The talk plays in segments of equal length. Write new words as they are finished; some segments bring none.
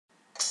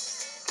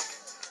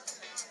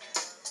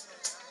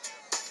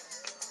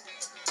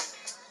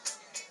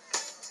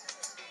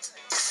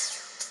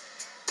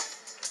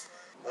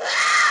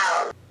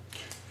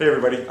Hey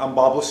everybody, I'm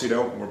Bob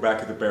Lucido and we're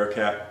back at the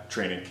Bearcat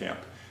Training Camp.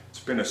 It's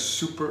been a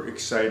super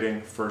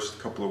exciting first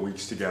couple of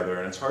weeks together,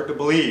 and it's hard to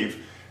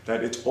believe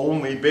that it's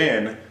only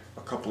been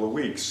a couple of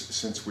weeks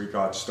since we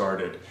got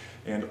started.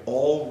 And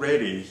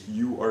already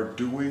you are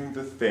doing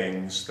the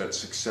things that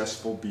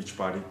successful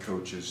Beachbody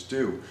coaches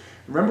do.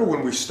 Remember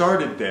when we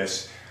started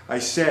this, I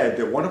said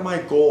that one of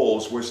my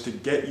goals was to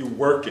get you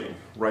working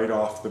right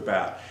off the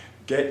bat,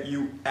 get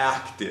you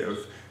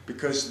active,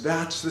 because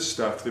that's the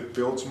stuff that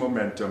builds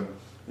momentum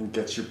and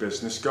gets your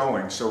business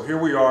going. So here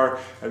we are.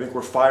 I think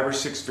we're 5 or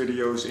 6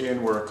 videos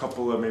in. We're a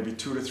couple of maybe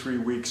 2 to 3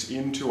 weeks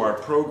into our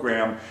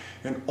program,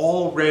 and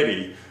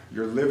already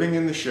you're living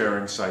in the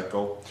sharing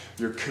cycle.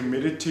 You're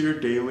committed to your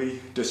daily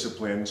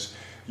disciplines.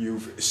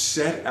 You've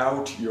set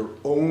out your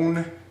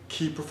own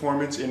key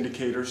performance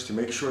indicators to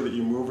make sure that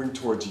you're moving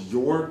towards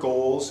your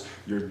goals.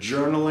 You're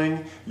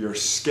journaling, you're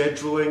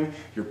scheduling,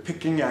 you're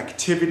picking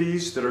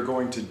activities that are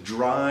going to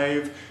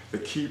drive the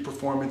key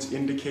performance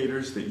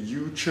indicators that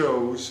you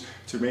chose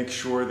to make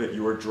sure that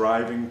you are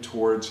driving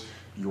towards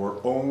your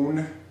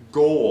own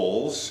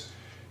goals,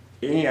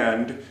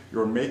 and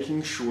you're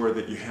making sure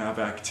that you have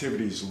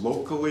activities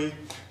locally,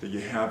 that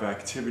you have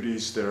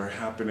activities that are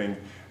happening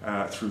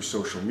through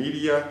social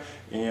media,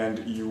 and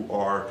you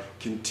are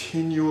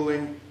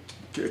continually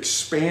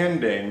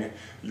expanding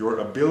your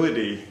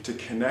ability to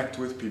connect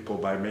with people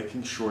by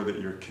making sure that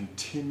you're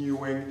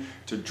continuing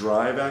to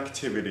drive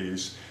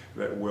activities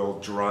that will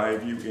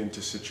drive you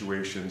into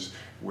situations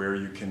where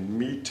you can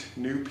meet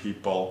new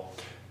people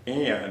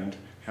and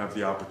have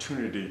the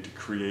opportunity to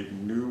create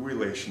new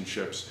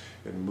relationships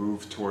and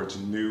move towards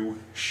new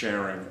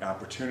sharing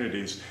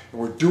opportunities.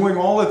 And we're doing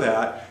all of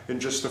that in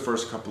just the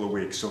first couple of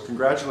weeks. So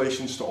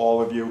congratulations to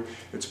all of you.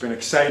 It's been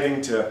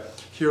exciting to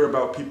hear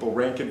about people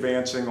rank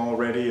advancing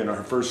already in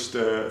our first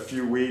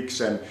few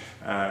weeks, and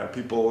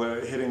people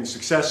hitting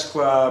Success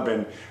Club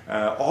and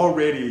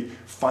already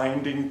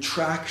finding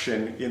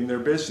traction in their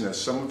business.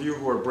 Some of you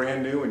who are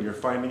brand new and you're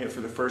finding it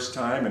for the first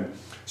time, and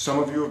some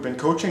of you have been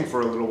coaching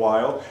for a little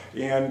while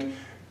and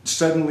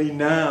suddenly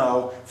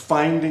now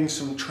finding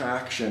some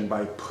traction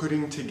by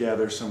putting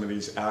together some of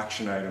these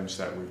action items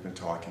that we've been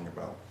talking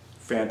about.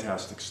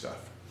 Fantastic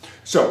stuff.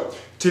 So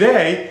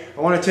today I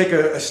want to take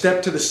a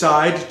step to the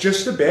side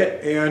just a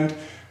bit and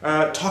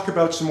talk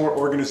about some more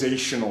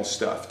organizational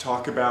stuff.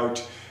 Talk about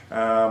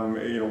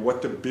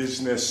what the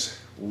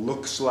business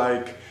looks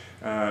like.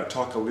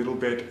 Talk a little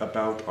bit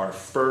about our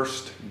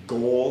first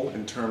goal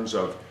in terms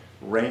of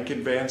rank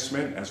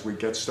advancement as we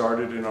get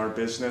started in our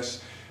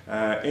business.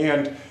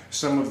 And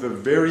some of the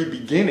very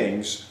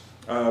beginnings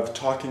of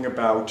talking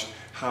about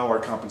how our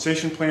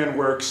compensation plan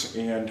works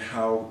and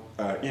how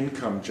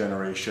income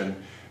generation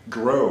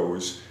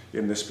grows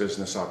in this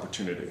business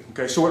opportunity.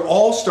 Okay, so it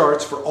all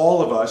starts for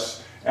all of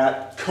us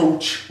at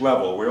coach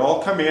level. We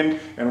all come in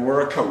and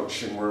we're a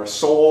coach, and we're a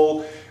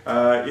sole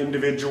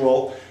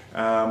individual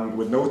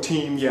with no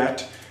team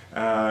yet,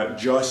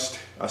 just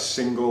a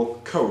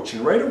single coach.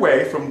 And right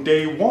away from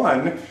day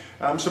one,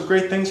 some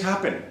great things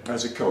happen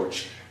as a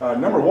coach.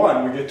 Number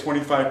one, we get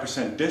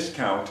 25%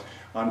 discount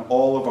on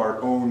all of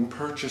our own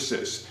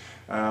purchases.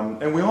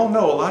 And we all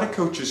know a lot of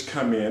coaches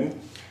come in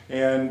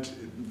and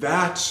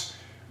that's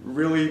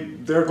really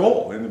their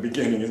goal in the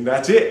beginning, and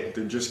that's it.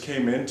 They just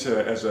came in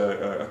as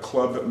a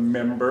club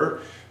member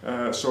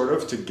sort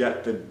of to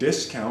get the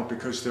discount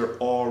because they're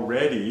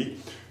already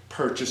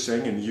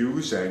purchasing and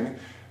using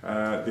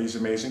these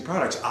amazing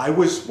products. I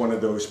was one of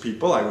those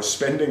people. I was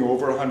spending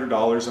over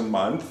 $100 a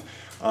month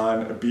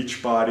on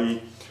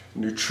Beachbody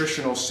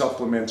nutritional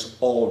supplements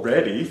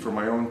already for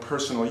my own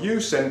personal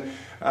use, and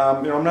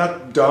I'm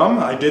not dumb.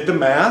 I did the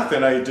math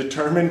and I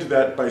determined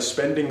that by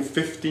spending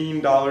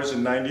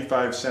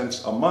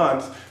 $15.95 a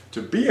month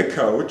to be a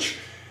coach,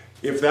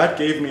 if that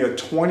gave me a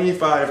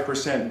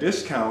 25%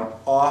 discount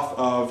off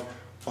of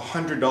a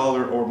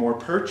 $100 or more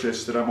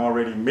purchase that I'm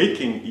already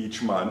making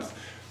each month,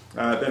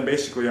 then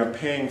basically I'm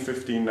paying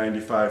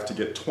 $15.95 to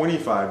get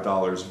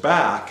 $25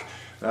 back.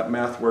 That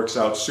math works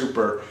out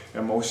super,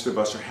 and most of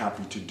us are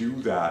happy to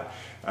do that.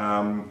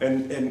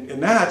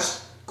 And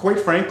that's, quite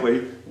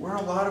frankly, where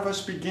a lot of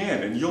us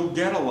begin. And you'll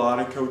get a lot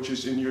of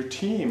coaches in your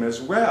team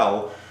as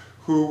well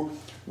who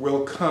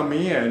will come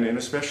in, and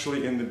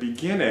especially in the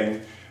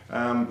beginning,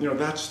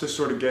 that's the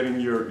sort of getting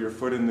your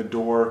foot in the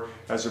door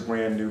as a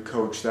brand new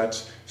coach.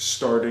 That's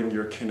starting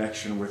your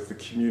connection with the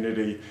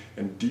community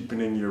and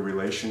deepening your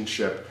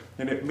relationship.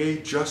 And it may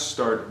just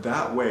start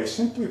that way,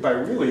 simply by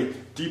really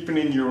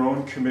deepening your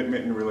own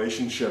commitment and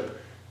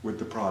relationship with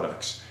the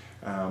products.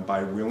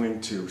 By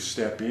willing to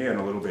step in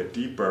a little bit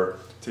deeper,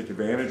 take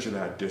advantage of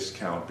that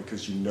discount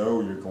because you know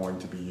you're going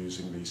to be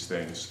using these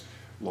things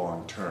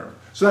long term.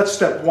 So that's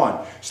step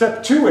one.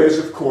 Step two is,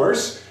 of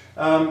course,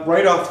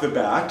 right off the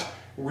bat,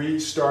 we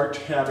start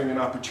having an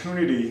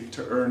opportunity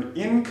to earn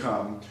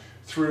income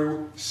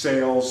through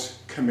sales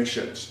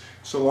commissions.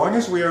 So long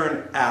as we are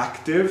an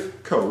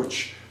active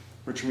coach,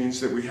 which means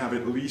that we have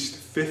at least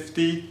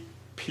 50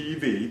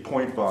 PV,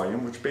 point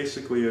volume, which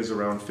basically is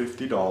around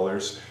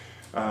 $50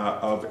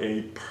 of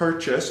a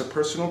purchase, a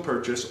personal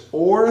purchase,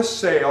 or a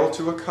sale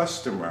to a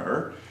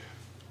customer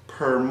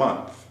per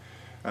month.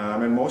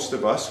 And most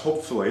of us,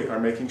 hopefully, are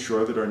making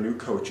sure that our new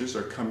coaches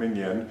are coming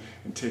in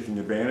and taking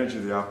advantage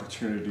of the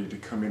opportunity to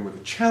come in with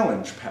a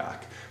challenge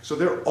pack. So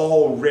they're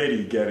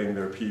already getting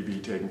their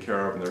PB taken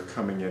care of and they're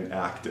coming in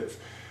active.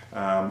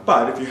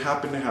 But if you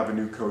happen to have a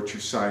new coach who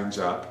signs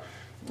up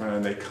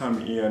and they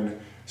come in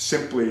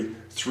simply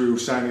through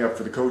signing up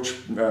for the coach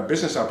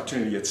business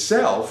opportunity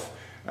itself,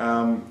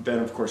 then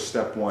of course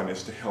step one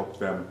is to help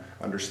them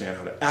understand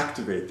how to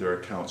activate their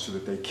account so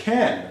that they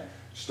can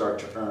start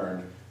to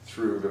earn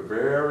through the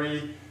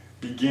very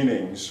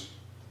beginnings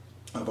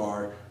of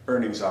our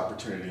earnings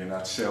opportunity, and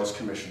that's sales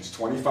commissions.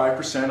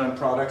 25% on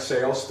product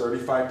sales,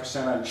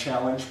 35% on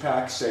challenge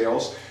pack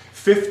sales,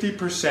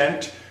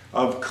 50%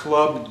 of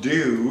club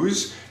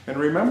dues. And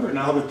remember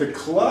now that the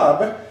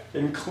club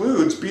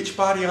includes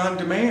Beachbody On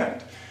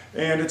Demand.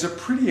 And it's a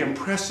pretty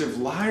impressive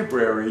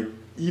library,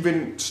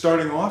 even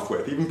starting off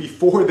with, even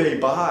before they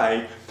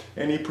buy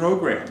any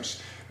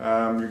programs.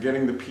 You're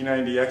getting the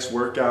P90X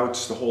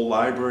workouts, the whole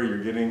library.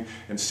 You're getting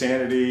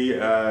Insanity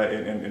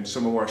and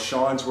some of our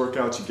Sean's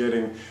workouts. You're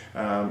getting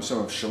some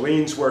of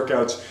Shalene's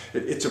workouts.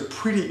 It's a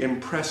pretty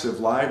impressive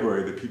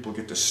library that people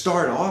get to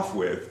start off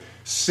with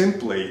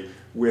simply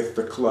with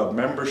the club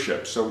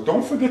membership. So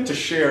don't forget to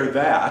share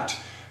that.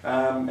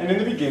 And in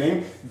the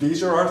beginning,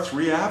 these are our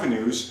 3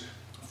 avenues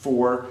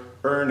for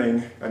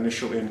earning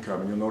initial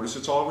income. And you'll notice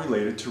it's all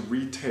related to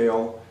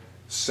retail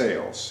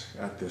sales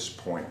at this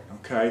point,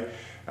 okay?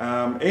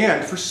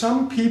 And for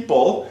some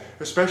people,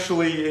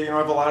 especially, I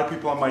have a lot of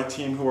people on my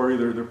team who are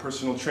either they're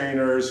personal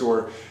trainers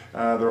or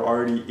they're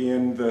already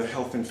in the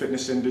health and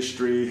fitness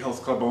industry,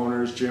 health club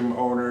owners, gym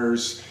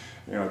owners,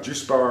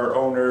 juice bar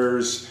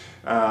owners,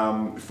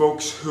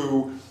 folks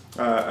who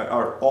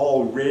are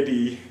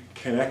already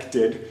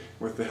connected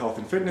with the health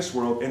and fitness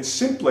world and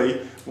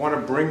simply want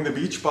to bring the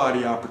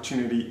Beachbody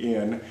opportunity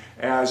in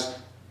as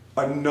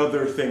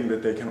another thing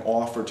that they can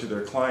offer to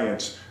their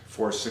clients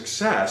for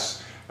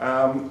success.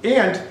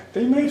 And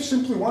they may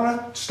simply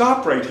want to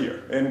stop right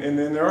here. And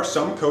then there are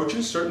some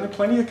coaches, certainly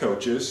plenty of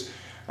coaches,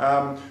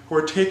 who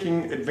are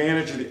taking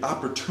advantage of the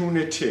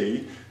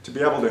opportunity to be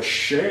able to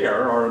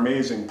share our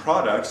amazing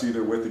products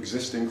either with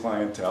existing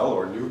clientele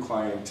or new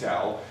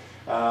clientele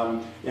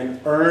and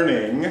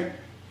earning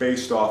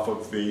based off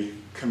of the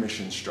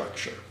commission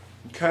structure,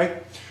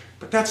 okay?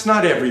 But that's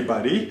not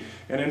everybody.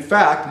 And in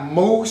fact,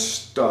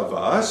 most of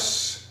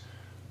us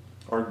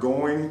are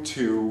going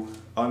to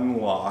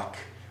unlock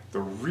the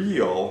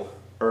real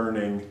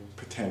earning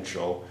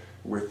potential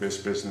with this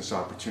business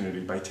opportunity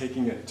by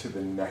taking it to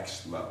the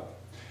next level.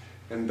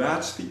 And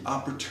that's the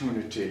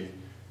opportunity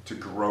to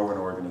grow an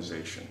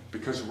organization.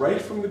 Because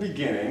right from the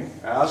beginning,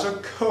 as a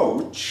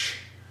coach,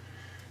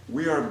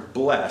 we are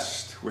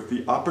blessed with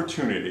the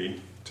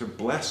opportunity to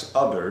bless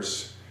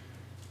others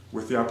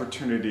with the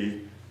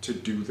opportunity to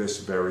do this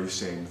very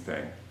same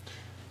thing.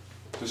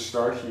 To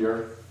start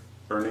here,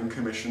 earning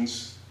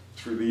commissions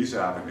through these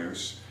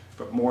avenues,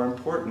 but more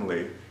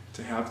importantly,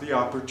 to have the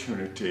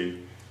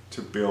opportunity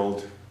to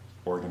build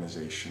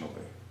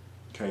organizationally.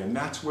 Okay, and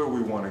that's where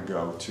we want to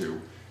go to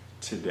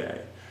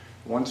today.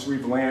 Once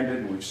we've landed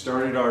and we've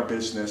started our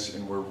business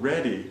and we're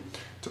ready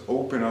to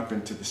open up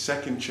into the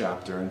second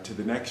chapter, into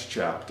the next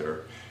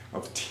chapter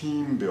of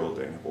team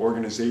building,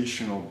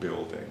 organizational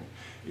building,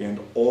 and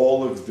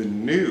all of the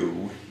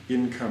new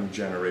income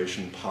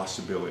generation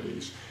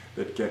possibilities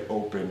that get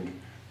opened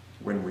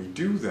when we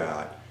do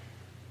that,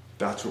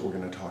 that's what we're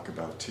going to talk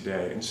about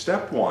today. And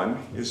step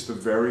one is the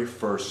very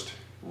first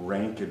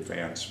rank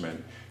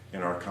advancement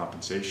in our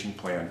compensation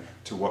plan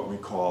to what we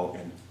call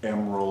an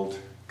Emerald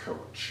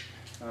Coach.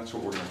 And that's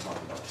what we're going to talk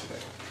about today.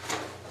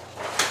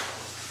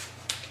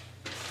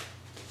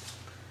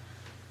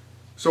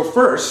 So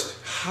first,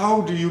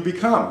 how do you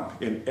become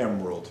an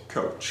Emerald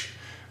Coach?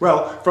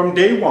 Well, from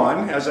day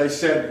one, as I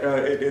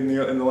said in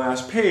the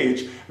last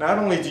page, not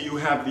only do you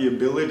have the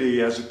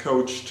ability as a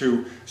coach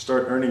to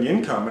start earning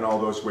income in all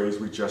those ways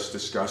we just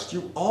discussed,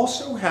 you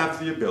also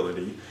have the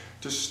ability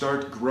to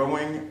start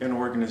growing an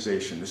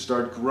organization, to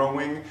start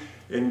growing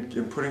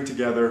and putting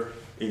together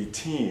a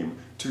team,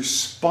 to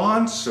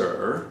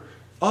sponsor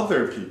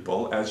other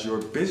people as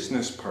your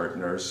business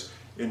partners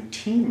and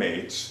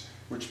teammates,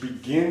 which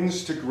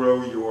begins to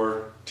grow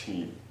your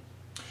team.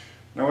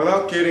 Now,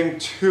 without getting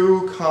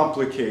too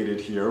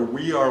complicated here,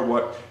 we are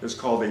what is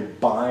called a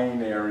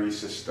binary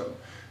system.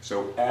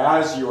 So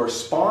as you're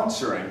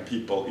sponsoring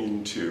people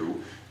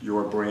into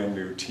your brand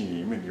new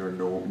team and your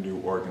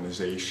new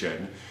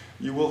organization,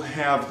 you will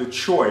have the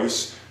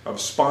choice of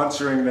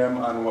sponsoring them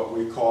on what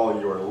we call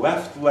your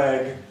left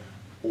leg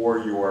or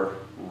your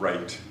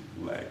right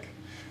leg.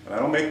 And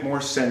that'll make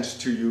more sense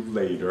to you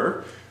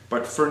later,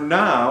 but for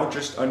now,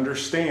 just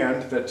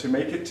understand that to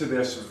make it to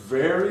this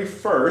very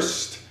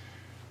first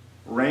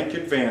rank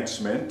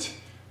advancement,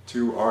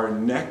 to our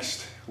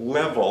next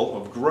level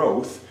of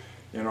growth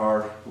in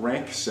our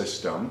rank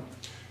system,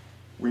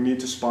 we need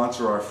to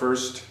sponsor our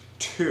first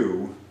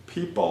 2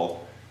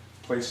 people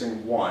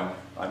placing 1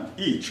 on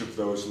each of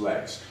those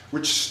legs,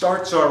 which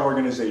starts our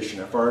organization.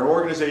 If our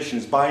organization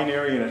is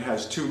binary and it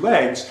has 2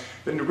 legs,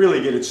 then to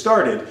really get it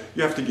started,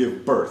 you have to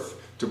give birth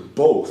to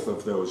both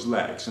of those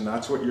legs, and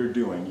that's what you're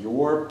doing.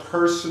 You're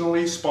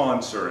personally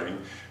sponsoring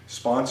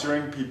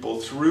people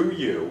through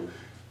you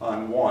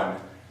on 1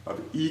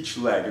 of each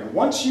leg. And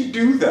once you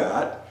do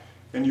that,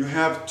 and you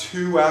have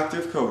 2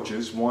 active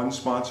coaches, 1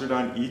 sponsored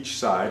on each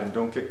side, and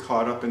don't get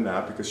caught up in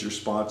that because your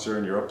sponsor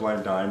and your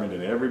upline diamond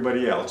and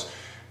everybody else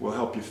will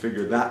help you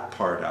figure that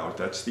part out.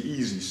 That's the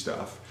easy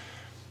stuff.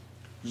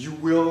 You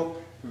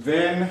will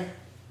then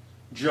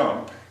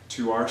jump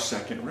to our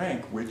second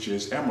rank, which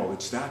is Emerald.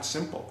 It's that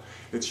simple.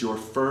 It's your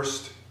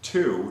first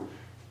 2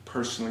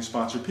 personally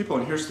sponsored people.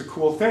 And here's the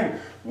cool thing.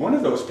 One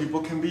of those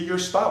people can be your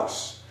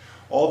spouse.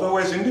 Although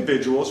as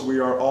individuals, we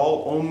are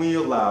all only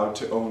allowed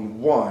to own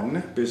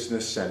 1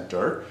 business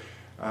center,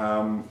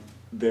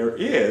 there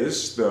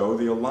is, though,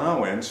 the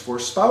allowance for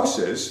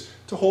spouses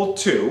to hold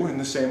 2 in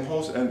the same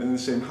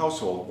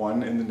household,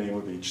 1 in the name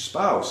of each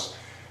spouse.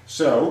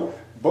 So,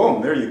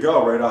 boom, there you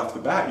go, right off the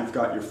bat. You've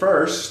got your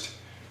first,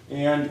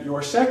 and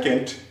your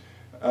second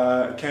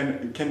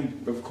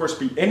can of course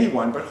be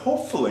anyone, but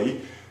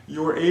hopefully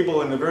you're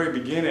able in the very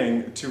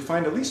beginning to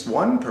find at least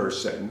 1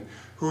 person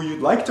who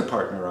you'd like to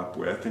partner up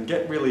with and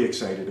get really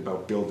excited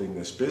about building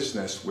this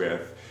business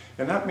with.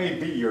 And that may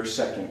be your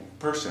second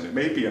person. It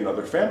may be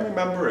another family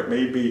member, it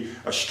may be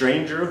a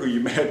stranger who you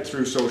met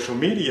through social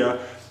media,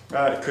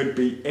 it could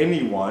be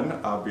anyone,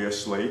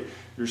 obviously.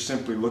 You're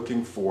simply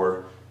looking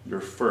for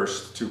your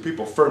first 2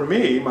 people. For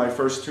me, my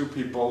first 2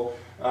 people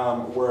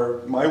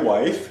were my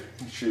wife,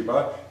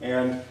 Shiva,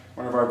 and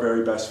one of our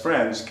very best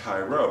friends,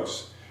 Kai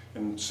Rose.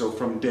 And so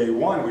from day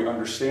 1, we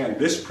understand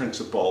this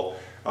principle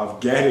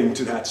of getting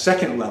to that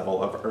second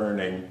level of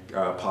earning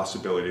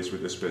possibilities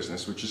with this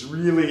business, which is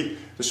really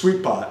the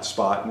sweet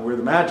spot and where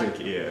the magic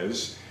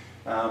is.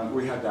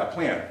 We had that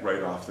plan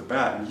right off the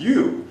bat. And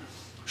you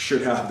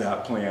should have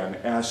that plan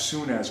as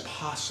soon as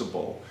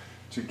possible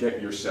to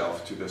get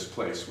yourself to this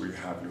place where you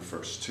have your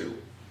first 2.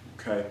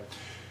 Okay?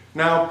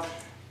 Now,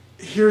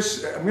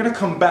 I'm going to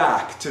come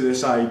back to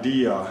this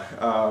idea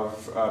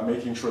of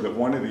making sure that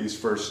one of these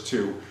first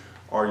 2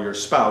 are your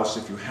spouse,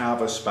 if you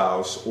have a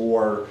spouse,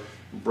 or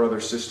brother,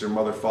 sister,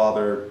 mother,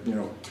 father,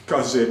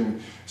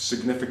 cousin,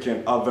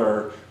 significant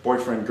other,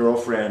 boyfriend,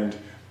 girlfriend,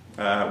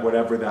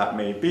 whatever that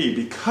may be,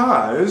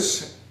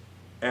 because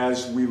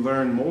as we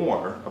learn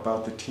more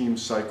about the team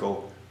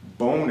cycle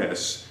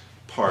bonus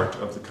part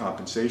of the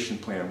compensation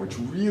plan, which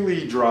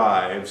really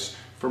drives,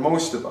 for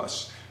most of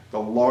us, the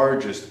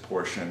largest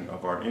portion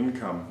of our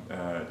income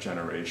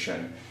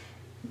generation,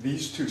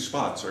 these 2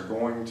 spots are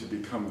going to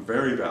become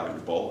very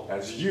valuable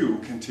as you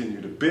continue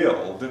to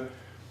build,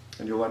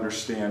 and you'll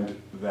understand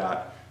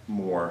that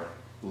more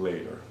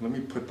later. Let me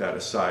put that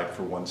aside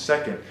for 1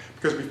 second,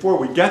 because before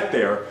we get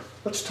there,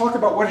 let's talk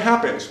about what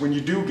happens when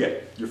you do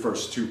get your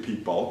first 2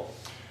 people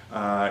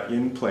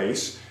in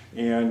place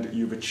and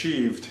you've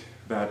achieved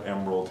that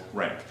Emerald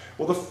rank.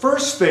 Well, the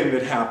first thing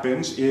that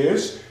happens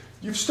is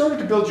you've started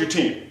to build your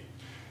team.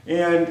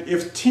 And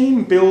if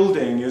team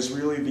building is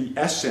really the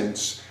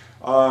essence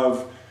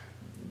of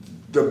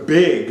the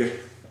big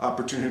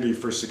opportunity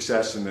for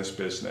success in this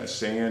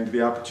business and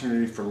the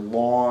opportunity for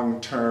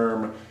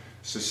long-term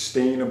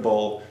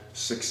sustainable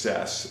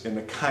success and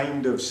the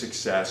kind of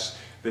success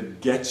that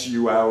gets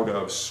you out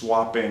of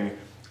swapping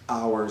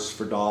hours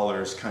for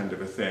dollars kind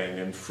of a thing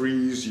and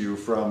frees you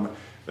from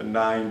the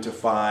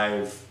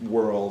 9-to-5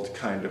 world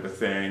kind of a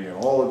thing and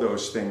all of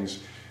those things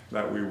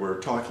that we were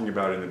talking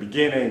about in the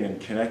beginning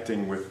and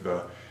connecting with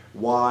the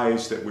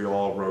whys that we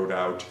all wrote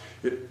out.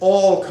 It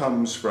all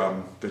comes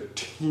from the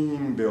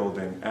team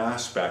building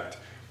aspect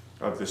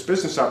of this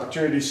business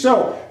opportunity.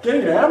 So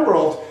getting to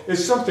Emerald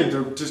is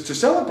something to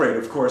celebrate,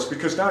 of course,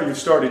 because now you've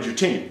started your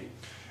team.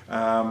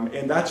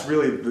 And that's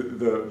really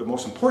the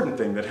most important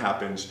thing that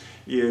happens,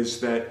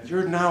 is that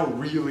you're now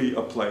really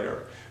a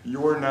player.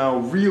 You're now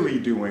really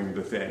doing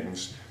the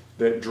things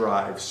that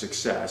drive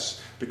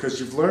success because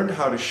you've learned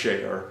how to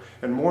share,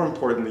 and more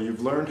importantly,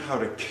 you've learned how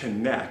to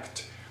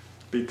connect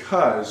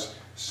because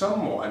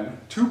someone,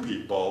 2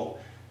 people,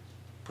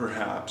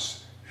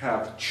 perhaps,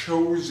 have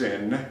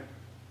chosen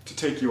to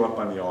take you up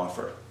on the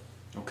offer,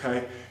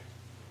 okay?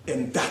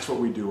 And that's what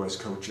we do as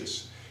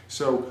coaches.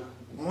 So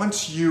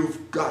once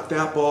you've got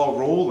that ball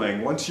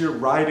rolling, once you're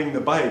riding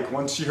the bike,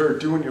 once you're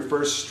doing your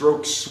first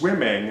stroke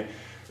swimming,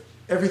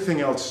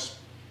 everything else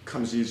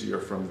comes easier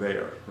from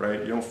there, right?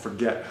 You don't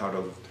forget how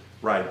to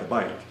ride the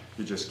bike.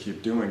 You just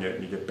keep doing it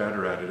and you get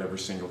better at it every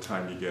single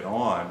time you get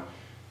on.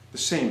 The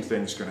same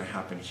thing's going to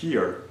happen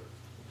here,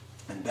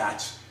 and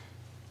that's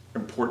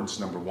importance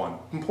number 1.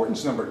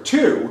 Importance number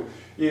 2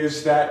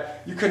 is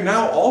that you can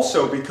now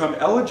also become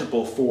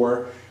eligible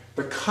for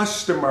the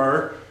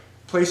customer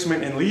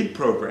placement and lead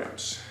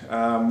programs.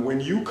 When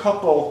you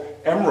couple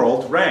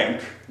Emerald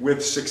rank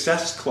with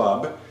Success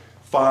Club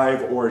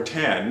 5 or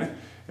 10,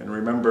 and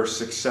remember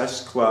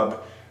Success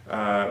Club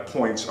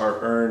points are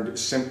earned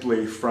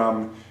simply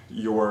from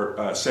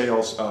your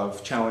sales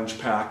of challenge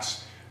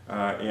packs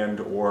and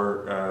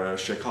or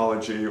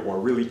Shakeology, or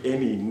really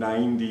any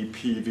 90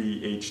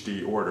 PV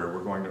HD order.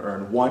 We're going to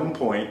earn 1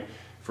 point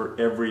for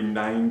every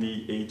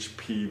 90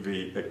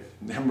 HPV,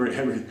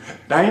 every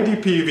 90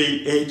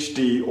 PV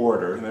HD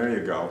order. There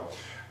you go.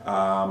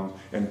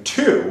 And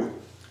 2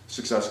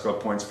 Success Club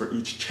points for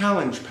each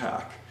challenge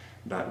pack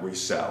that we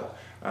sell.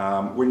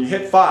 When you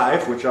hit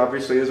 5, which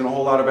obviously isn't a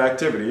whole lot of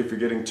activity, if you're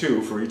getting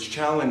 2 for each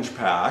challenge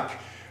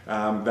pack,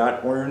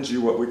 that earns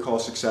you what we call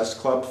Success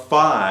Club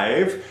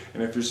 5.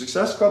 And if you're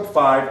Success Club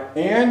 5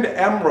 and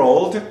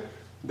Emerald,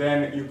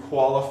 then you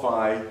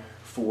qualify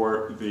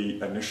for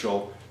the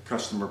initial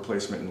customer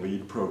placement and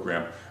lead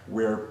program,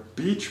 where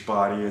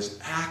Beachbody is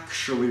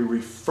actually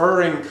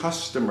referring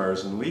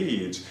customers and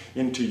leads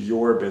into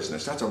your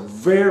business. That's a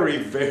very,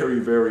 very,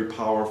 very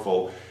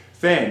powerful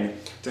thing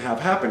to have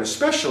happen,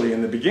 especially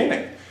in the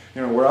beginning.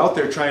 You know, we're out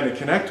there trying to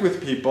connect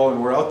with people,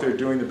 and we're out there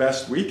doing the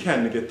best we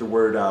can to get the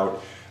word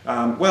out.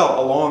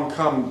 Well, along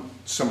come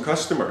some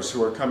customers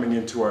who are coming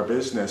into our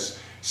business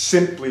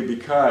simply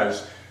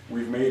because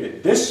we've made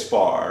it this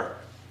far,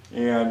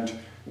 and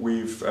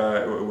we've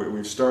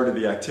started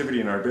the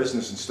activity in our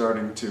business and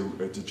starting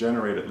to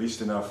generate at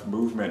least enough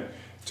movement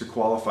to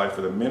qualify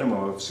for the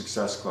minimum of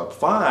Success Club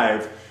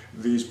 5.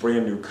 These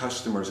brand new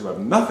customers who have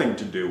nothing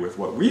to do with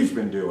what we've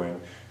been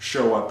doing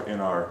show up in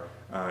our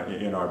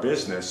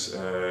business,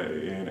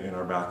 in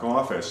our back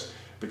office,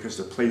 because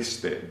they're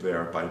placed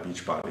there by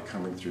Beachbody,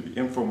 coming through the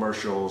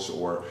infomercials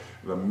or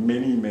the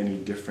many, many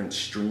different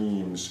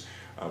streams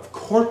of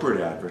corporate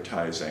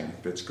advertising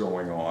that's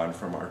going on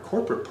from our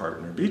corporate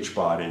partner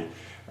Beachbody,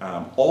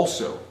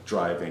 also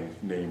driving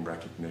name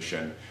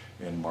recognition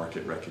and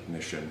market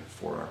recognition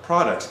for our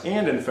products,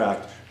 and in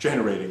fact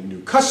generating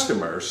new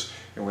customers.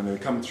 And when they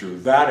come through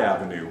that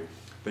avenue,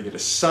 they get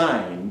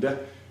assigned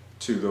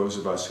to those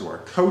of us who are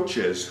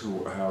coaches,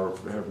 who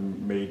have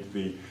made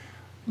the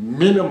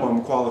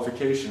minimum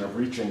qualification of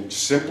reaching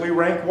simply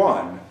rank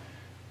 1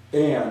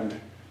 and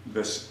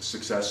this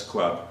Success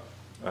Club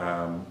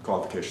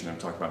qualification that I'm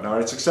talking about. Now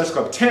at Success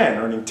Club 10,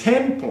 earning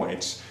 10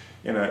 points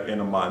in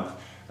a month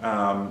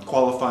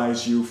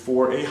qualifies you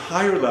for a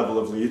higher level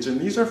of leads, and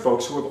these are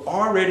folks who have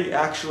already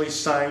actually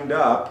signed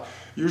up,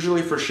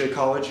 usually for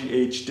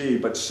Shakeology HD,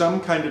 but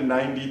some kind of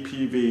 90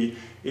 PV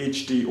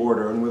HD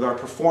order. And with our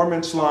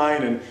performance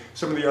line and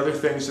some of the other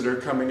things that are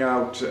coming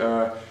out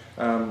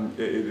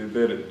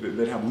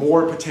that have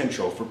more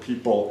potential for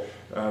people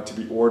to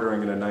be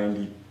ordering in a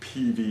 90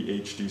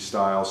 PV HD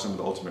style, some of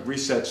the Ultimate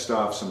Reset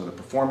stuff, some of the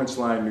performance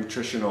line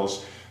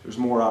nutritionals, there's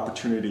more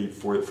opportunity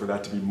for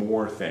that to be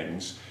more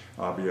things,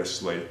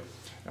 obviously,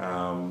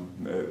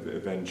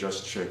 than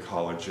just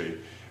Shakeology.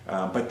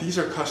 But these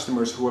are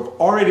customers who have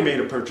already made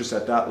a purchase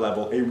at that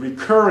level, a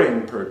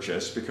recurring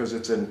purchase, because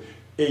it's an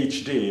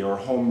HD or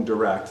home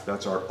direct.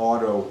 That's our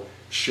auto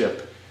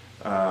ship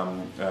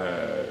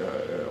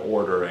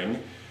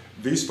ordering.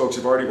 These folks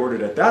have already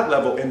ordered at that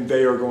level, and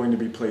they are going to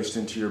be placed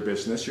into your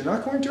business. You're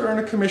not going to earn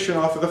a commission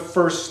off of the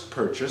first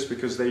purchase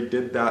because they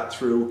did that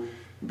through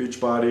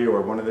Beachbody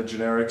or one of the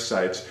generic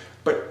sites.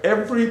 But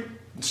every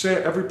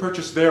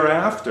purchase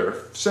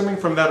thereafter, stemming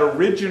from that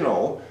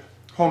original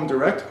home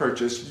direct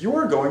purchase,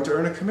 you're going to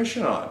earn a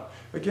commission on.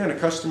 Again, a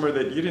customer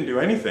that you didn't do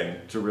anything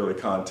to really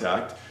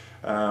contact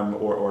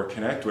or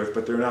connect with,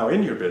 but they're now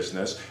in your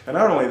business. And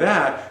not only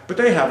that, but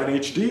they have an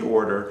HD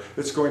order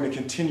that's going to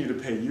continue to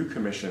pay you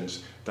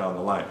commissions down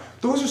the line.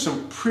 Those are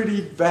some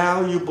pretty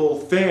valuable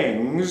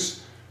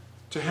things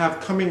to have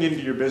coming into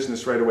your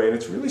business right away, and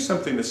it's really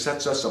something that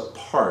sets us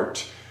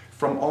apart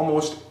from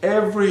almost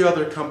every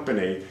other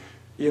company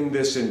in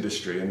this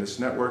industry, in this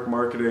network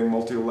marketing,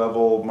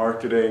 multi-level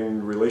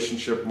marketing,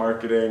 relationship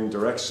marketing,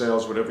 direct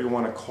sales, whatever you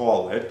want to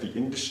call it, the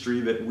industry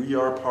that we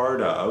are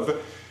part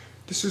of.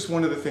 This is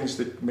one of the things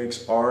that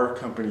makes our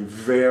company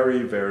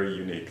very, very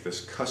unique,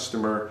 this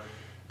customer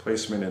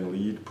placement and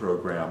lead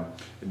program.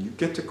 And you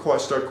get to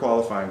start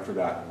qualifying for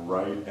that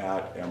right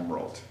at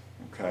Emerald.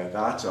 Okay,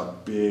 that's a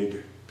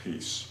big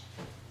piece.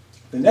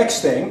 The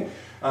next thing,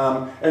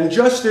 and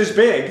just as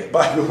big,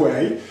 by the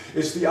way,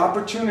 is the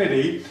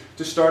opportunity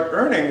to start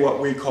earning what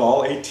we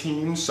call a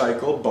team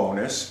cycle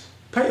bonus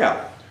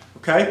payout.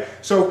 Okay,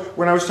 so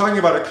when I was talking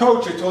about a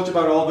coach, I told you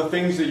about all the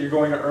things that you're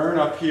going to earn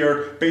up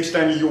here based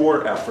on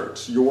your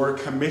efforts, your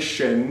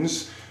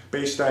commissions,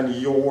 based on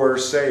your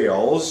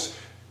sales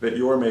that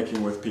you're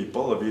making with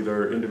people of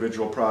either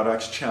individual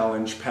products,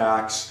 challenge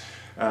packs,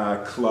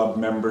 club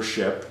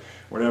membership,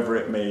 whatever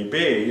it may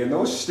be. And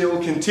those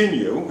still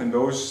continue, and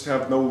those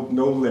have no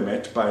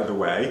limit, by the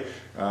way.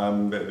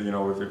 You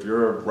know, if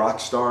you're a rock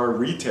star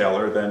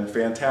retailer, then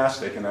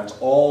fantastic, and that's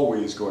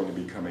always going to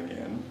be coming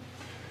in.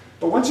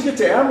 But once you get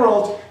to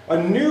Emerald, a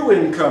new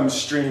income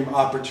stream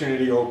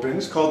opportunity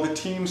opens called the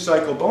Team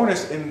Cycle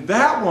Bonus, and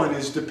that one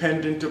is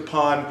dependent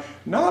upon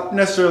not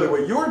necessarily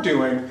what you're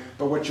doing,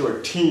 but what your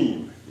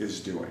team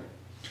is doing.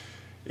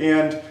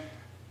 And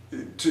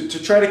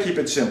to try to keep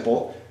it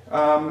simple,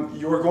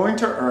 you're going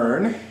to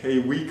earn a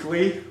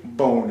weekly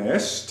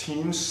bonus,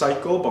 Team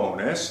Cycle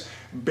Bonus,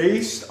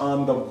 based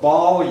on the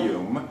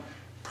volume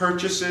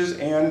purchases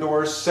and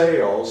or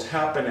sales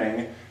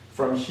happening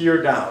from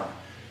here down.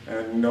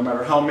 And no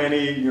matter how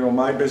many,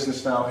 my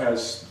business now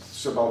has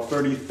about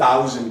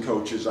 30,000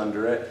 coaches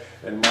under it,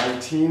 and my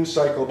team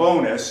cycle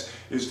bonus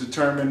is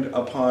determined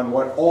upon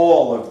what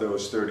all of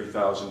those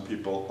 30,000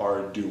 people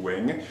are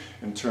doing,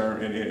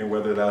 in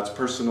whether that's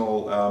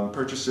personal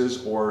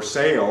purchases or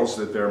sales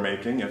that they're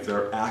making, if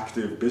they're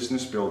active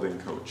business building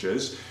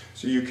coaches.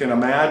 So you can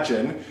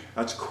imagine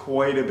that's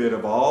quite a bit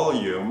of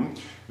volume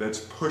that's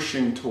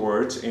pushing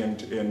towards and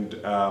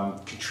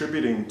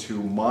contributing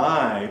to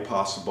my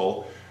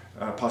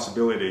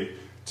possibility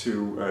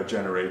to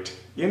generate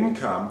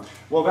income.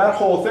 Well, that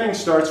whole thing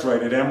starts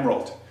right at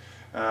Emerald.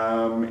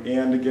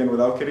 And again,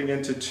 without getting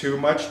into too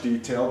much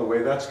detail, the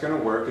way that's going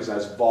to work is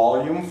as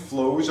volume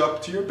flows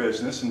up to your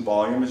business, and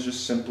volume is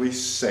just simply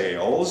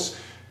sales,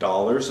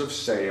 dollars of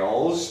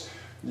sales,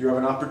 you have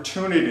an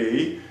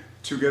opportunity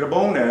to get a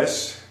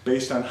bonus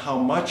based on how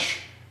much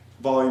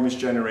volume is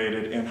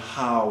generated and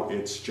how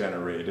it's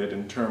generated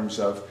in terms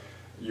of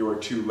your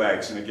two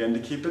legs. And again, to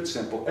keep it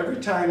simple, every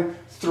time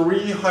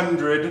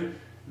 $300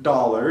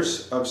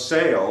 of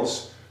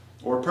sales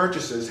or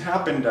purchases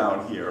happen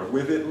down here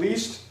with at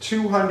least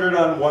 200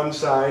 on one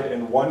side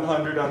and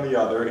 100 on the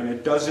other, and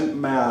it doesn't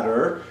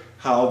matter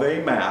how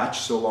they match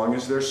so long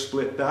as they're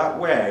split that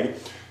way,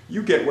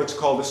 you get what's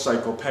called a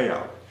cycle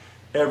payout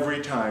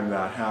every time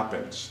that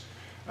happens.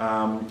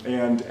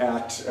 And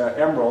at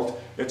Emerald,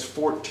 it's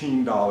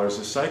 $14 a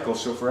cycle.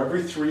 So for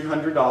every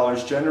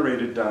 $300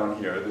 generated down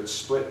here that's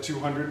split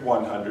 200,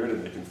 100,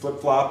 and they can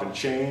flip-flop and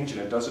change, and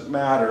it doesn't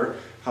matter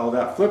how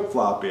that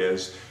flip-flop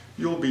is,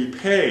 you'll be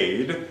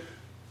paid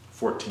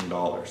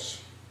 $14.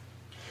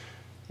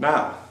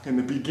 Now, in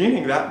the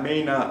beginning, that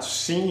may not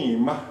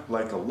seem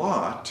like a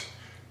lot,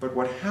 but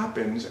what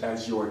happens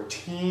as your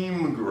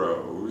team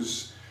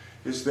grows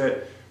is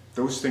that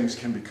those things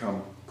can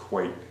become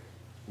quite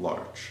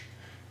large.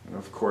 And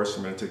of course,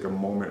 I'm going to take a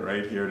moment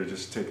right here to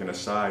just take an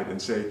aside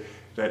and say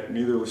that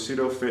neither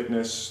Lucido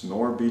Fitness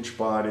nor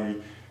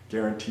Beachbody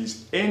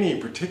guarantees any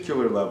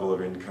particular level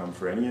of income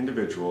for any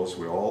individuals.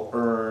 We all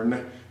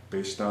earn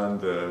based on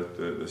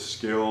the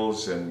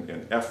skills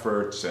and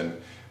efforts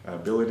and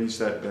abilities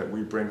that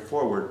we bring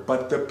forward.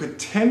 But the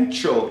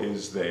potential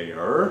is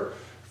there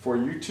for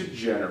you to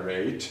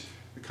generate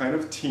the kind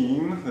of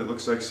team that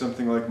looks like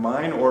something like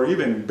mine, or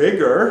even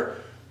bigger,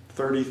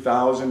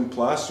 30,000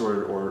 plus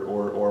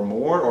or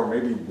more, or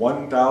maybe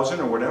 1,000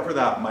 or whatever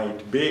that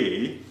might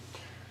be.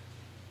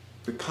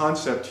 The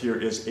concept here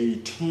is a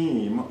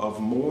team of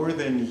more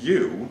than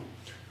you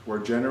who are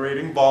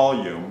generating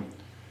volume,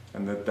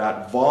 and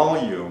that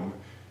volume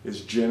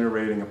is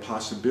generating a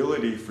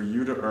possibility for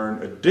you to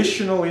earn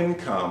additional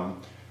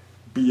income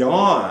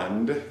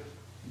beyond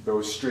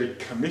those straight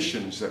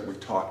commissions that we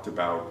talked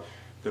about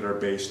that are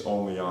based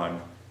only on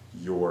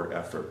your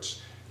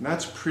efforts. And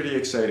that's pretty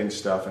exciting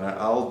stuff, and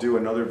I'll do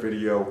another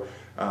video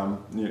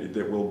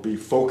that will be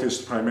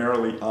focused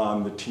primarily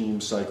on the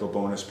team cycle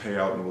bonus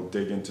payout, and we'll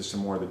dig into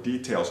some more of the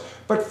details.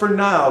 But for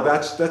now,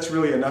 that's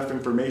really enough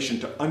information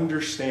to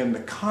understand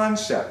the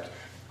concept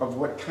of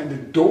what kind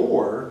of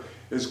door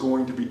is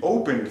going to be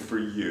opened for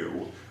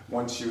you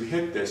once you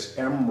hit this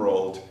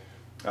Emerald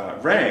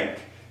rank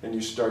and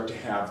you start to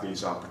have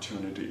these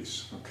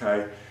opportunities,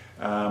 okay?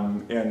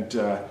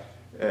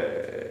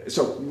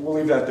 So we'll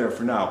leave that there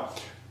for now.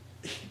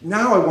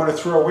 Now I want to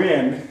throw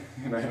in,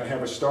 and I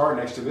have a star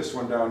next to this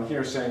one down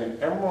here saying an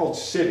Emerald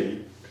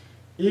City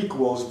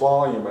equals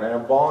volume, and I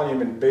have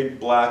volume in big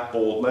black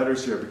bold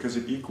letters here because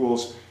it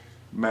equals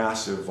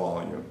massive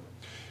volume.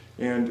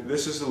 And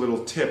this is a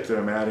little tip that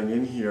I'm adding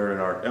in here in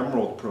our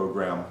Emerald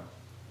program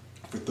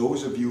for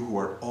those of you who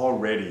are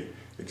already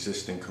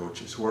existing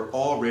coaches, who are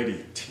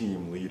already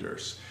team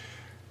leaders.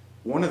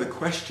 One of the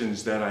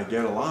questions that I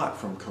get a lot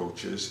from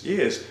coaches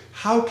is,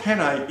 how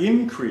can I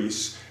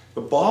increase the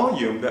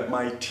volume that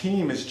my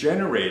team is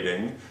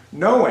generating,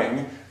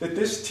 knowing that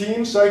this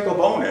team cycle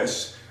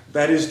bonus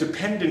that is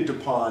dependent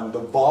upon the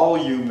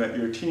volume that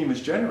your team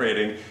is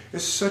generating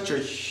is such a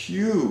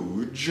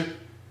huge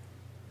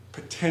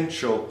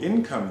potential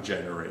income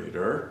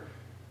generator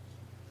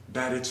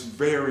that it's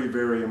very,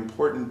 very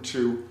important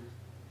to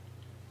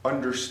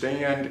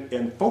understand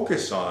and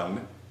focus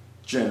on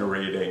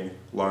generating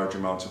large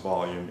amounts of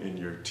volume in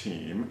your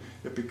team.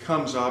 It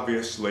becomes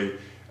obviously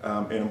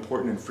an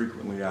important and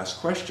frequently asked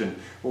question.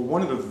 Well,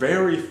 one of the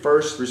very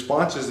first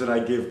responses that I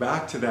give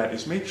back to that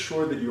is make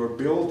sure that you're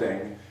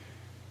building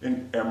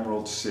an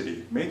Emerald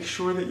City. Make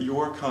sure that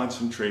you're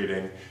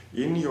concentrating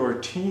in your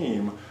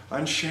team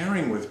on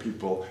sharing with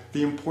people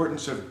the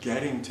importance of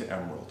getting to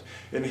Emerald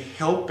and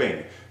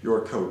helping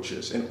your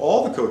coaches and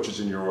all the coaches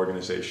in your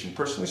organization,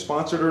 personally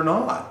sponsored or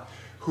not,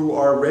 who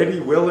are ready,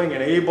 willing,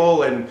 and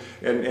able and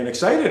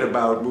excited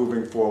about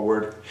moving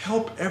forward.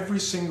 Help every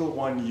single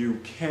one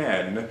you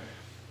can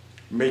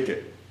make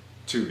it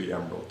to the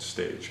Emerald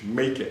stage.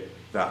 Make it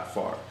that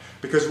far.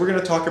 Because we're going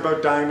to talk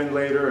about Diamond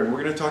later, and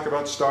we're going to talk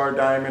about Star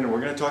Diamond, and we're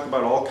going to talk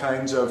about all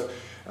kinds of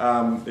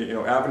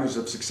avenues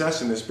of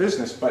success in this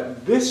business.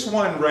 But this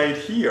one right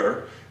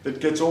here, that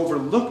gets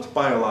overlooked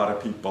by a lot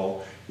of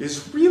people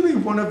is really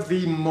one of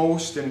the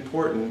most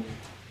important,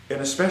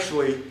 and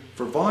especially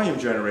for volume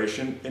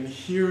generation, and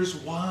here's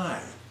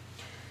why.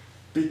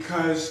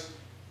 Because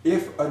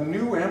if a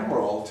new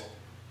emerald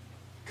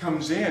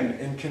comes in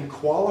and can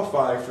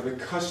qualify for the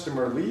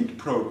customer lead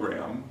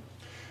program,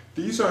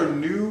 these are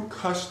new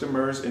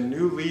customers and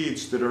new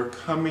leads that are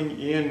coming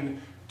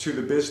in to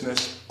the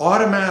business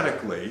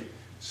automatically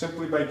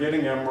simply by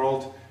getting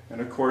emerald, and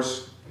of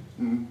course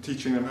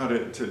teaching them how to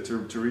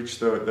reach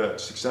the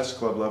Success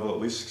Club level,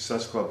 at least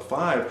Success Club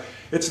 5.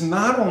 It's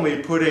not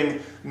only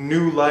putting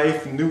new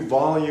life, new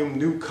volume,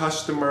 new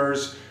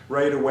customers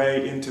right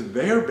away into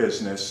their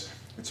business,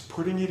 it's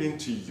putting it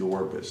into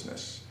your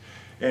business.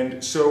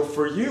 And so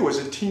for you as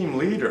a team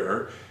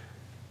leader,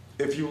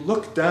 if you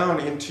look down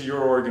into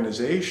your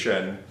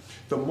organization,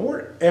 the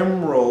more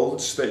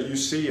emeralds that you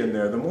see in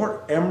there, the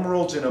more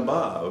emeralds and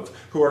above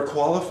who are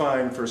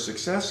qualifying for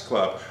Success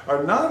Club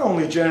are not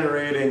only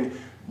generating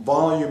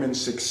volume and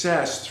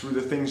success through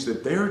the things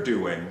that they're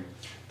doing,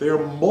 they're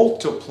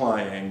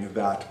multiplying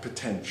that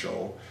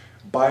potential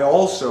by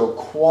also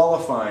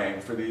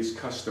qualifying for these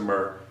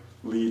customer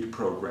lead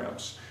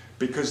programs.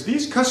 Because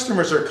these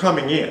customers are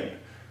coming in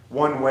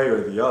one way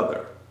or the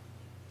other.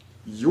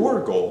 Your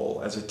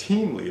goal as a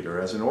team leader,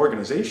 as an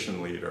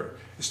organization leader,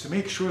 is to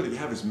make sure that you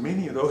have as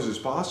many of those as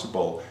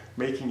possible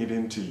making it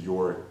into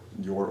your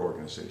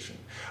organization.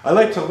 I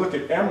like to look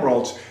at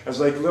emeralds as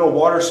like little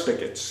water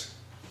spigots.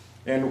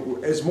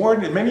 And as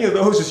many of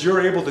those as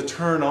you're able to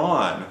turn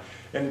on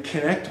and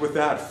connect with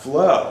that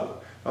flow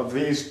of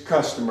these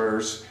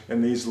customers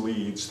and these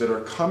leads that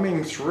are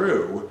coming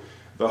through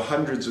the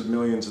hundreds of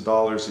millions of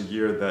dollars a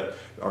year that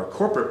our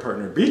corporate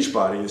partner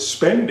Beachbody is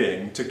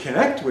spending to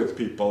connect with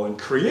people and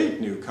create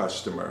new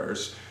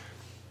customers,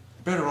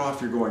 the better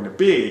off you're going to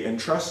be. And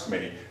trust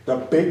me, the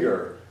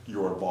bigger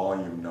your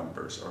volume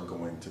numbers are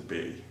going to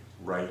be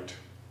right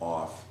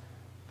off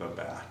the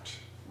bat.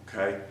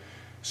 Okay?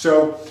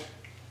 So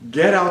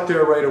get out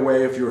there right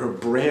away. If you're a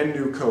brand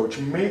new coach,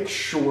 make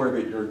sure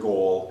that your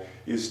goal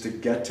is to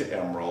get to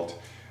Emerald.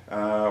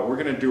 We're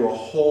going to do a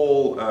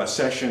whole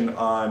session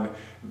on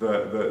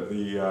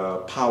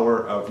the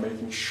power of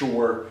making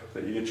sure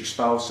that you get your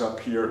spouse up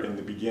here in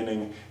the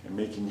beginning, and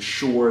making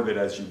sure that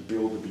as you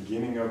build the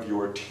beginning of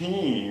your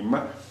team,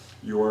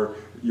 you're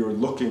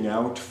looking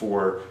out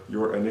for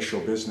your initial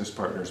business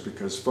partners.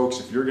 Because folks,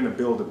 if you're going to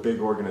build a big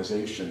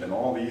organization, then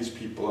all these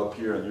people up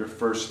here in your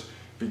first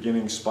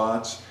beginning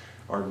spots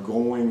are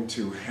going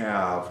to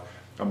have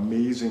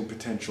amazing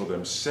potential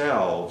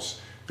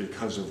themselves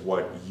because of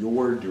what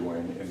you're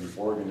doing in the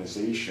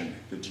organization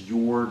that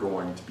you're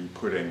going to be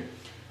putting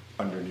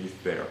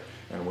underneath there.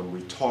 And when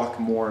we talk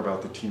more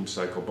about the team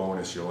cycle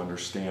bonus, you'll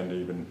understand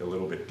even a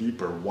little bit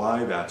deeper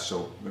why that's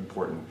so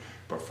important.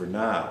 But for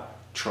now,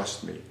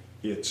 trust me,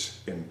 it's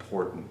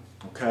important.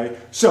 Okay?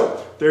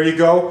 So there you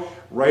go.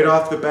 Right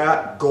off the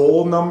bat,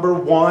 goal number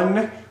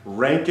one,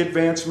 rank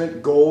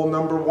advancement goal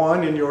number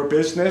one in your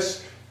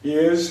business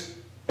is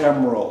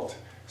Emerald.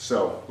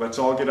 So let's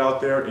all get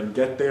out there and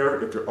get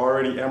there. If you're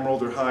already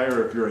Emerald or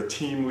higher, if you're a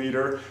team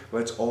leader,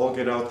 let's all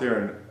get out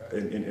there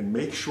and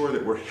make sure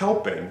that we're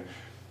helping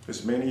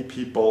as many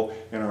people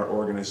in our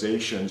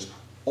organizations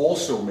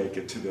also make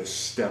it to this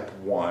step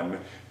one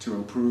to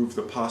improve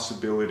the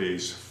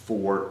possibilities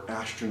for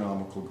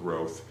astronomical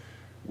growth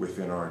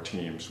within our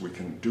teams. We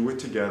can do it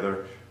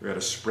together. We got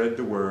to spread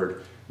the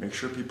word, make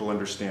sure people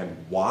understand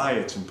why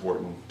it's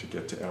important to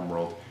get to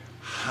Emerald,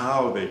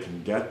 how they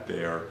can get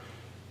there,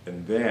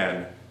 and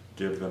then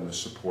give them the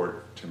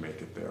support to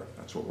make it there.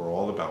 That's what we're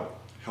all about,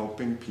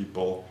 helping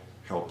people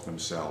help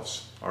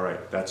themselves. All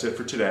right, that's it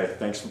for today.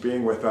 Thanks for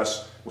being with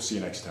us. We'll see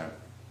you next time.